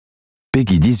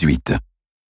Peggy 18.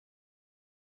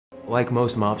 Like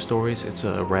most mob stories, it's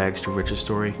a rags to riches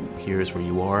story. Here's where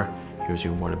you are, here's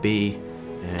where you want to be,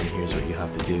 and here's what you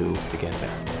have to do to get there.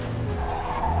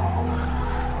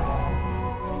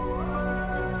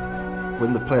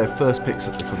 When the player first picks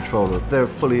up the controller, they're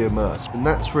fully immersed. And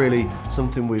that's really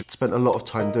something we've spent a lot of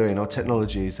time doing. Our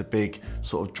technology is a big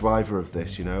sort of driver of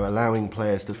this, you know, allowing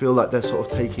players to feel like they're sort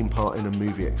of taking part in a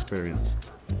movie experience.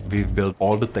 We've built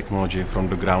all the technology from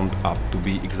the ground up to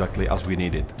be exactly as we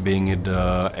need it. Being it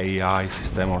the AI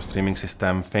system or streaming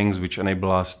system, things which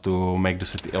enable us to make the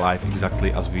city alive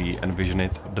exactly as we envision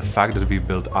it. The fact that we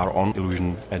built our own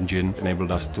illusion engine enabled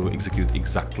us to execute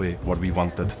exactly what we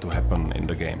wanted to happen in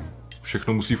the game.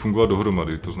 Všechno musí fungovat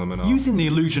dohromady, to znamená... Using the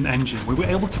illusion engine, we were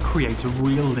able to create a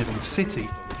real living city.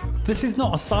 This is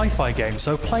not a sci-fi game,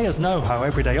 so players know how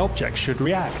everyday objects should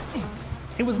react.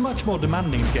 It was much more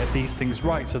demanding to get these things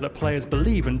right so that players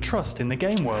believe and trust in the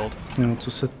game world.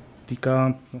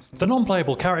 The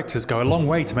non-playable characters go a long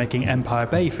way to making Empire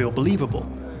Bay feel believable.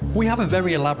 We have a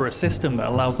very elaborate system that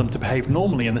allows them to behave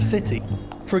normally in the city.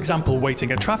 For example,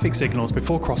 waiting at traffic signals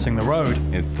before crossing the road.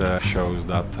 It shows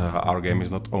that our game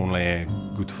is not only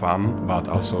good fun, but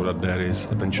also that there is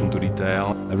attention to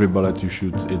detail. Every bullet you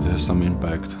shoot, it has some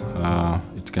impact.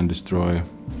 It can destroy a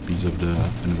piece of the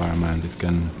environment, it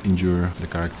can injure the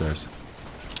characters.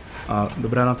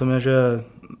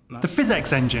 The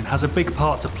physics engine has a big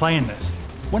part to play in this.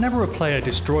 Whenever a player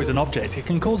destroys an object, it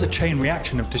can cause a chain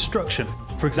reaction of destruction.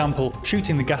 For example,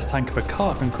 shooting the gas tank of a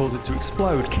car can cause it to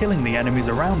explode, killing the enemies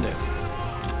around it.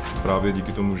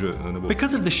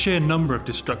 Because of the sheer number of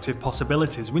destructive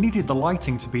possibilities, we needed the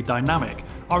lighting to be dynamic.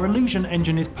 Our illusion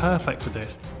engine is perfect for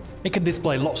this. It can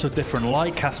display lots of different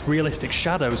light, cast realistic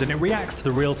shadows, and it reacts to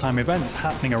the real-time events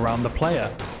happening around the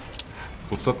player.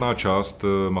 Podstatná část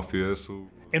Mafie jsou...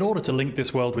 In order to link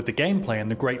this world with the gameplay and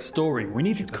the great story, we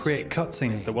needed to create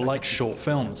cutscenes that were like short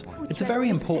films. It's a very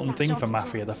important thing for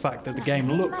Mafia, the fact that the game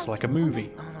looks like a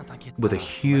movie. With a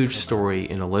huge story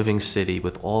in a living city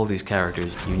with all of these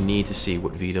characters, you need to see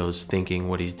what Vito's thinking,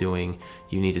 what he's doing.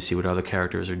 You need to see what other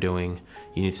characters are doing.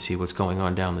 You need to see what's going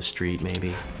on down the street,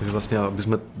 maybe. In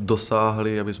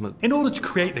order to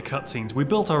create the cutscenes, we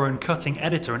built our own cutting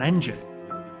editor and engine.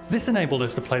 This enabled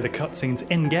us to play the cutscenes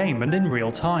in-game and in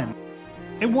real time.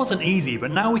 It wasn't easy, but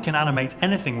now we can animate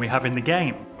anything we have in the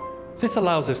game. This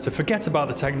allows us to forget about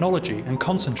the technology and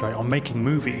concentrate on making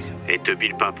movies. Et te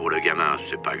bile pas pour le gamin,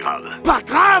 c'est pas grave. Pas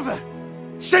grave!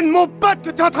 C'est de mon pote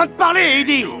que t'es en train de parler,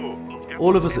 Eddie!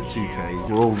 All of us at 2K,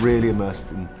 we're all really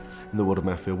immersed in the world of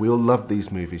Mafia. We all love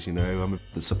these movies, you know,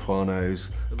 The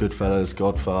Sopranos, Goodfellas,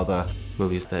 Godfather.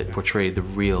 Movies that portrayed the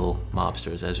real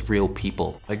mobsters as real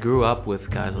people. I grew up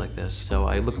with guys like this, so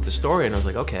I look at the story and I was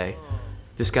like, okay,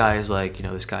 this guy is like, you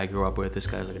know, this guy I grew up with, this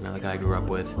guy's like another guy I grew up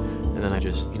with, and then I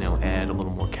just, you know, add a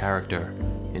little more character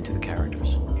into the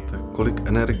characters.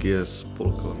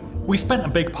 We spent a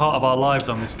big part of our lives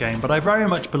on this game, but I very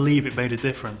much believe it made a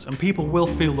difference, and people will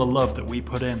feel the love that we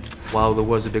put in. While there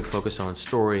was a big focus on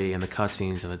story and the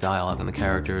cutscenes and the dialogue and the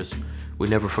characters, we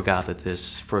never forgot that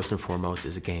this, first and foremost,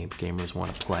 is a game gamers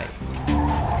want to play.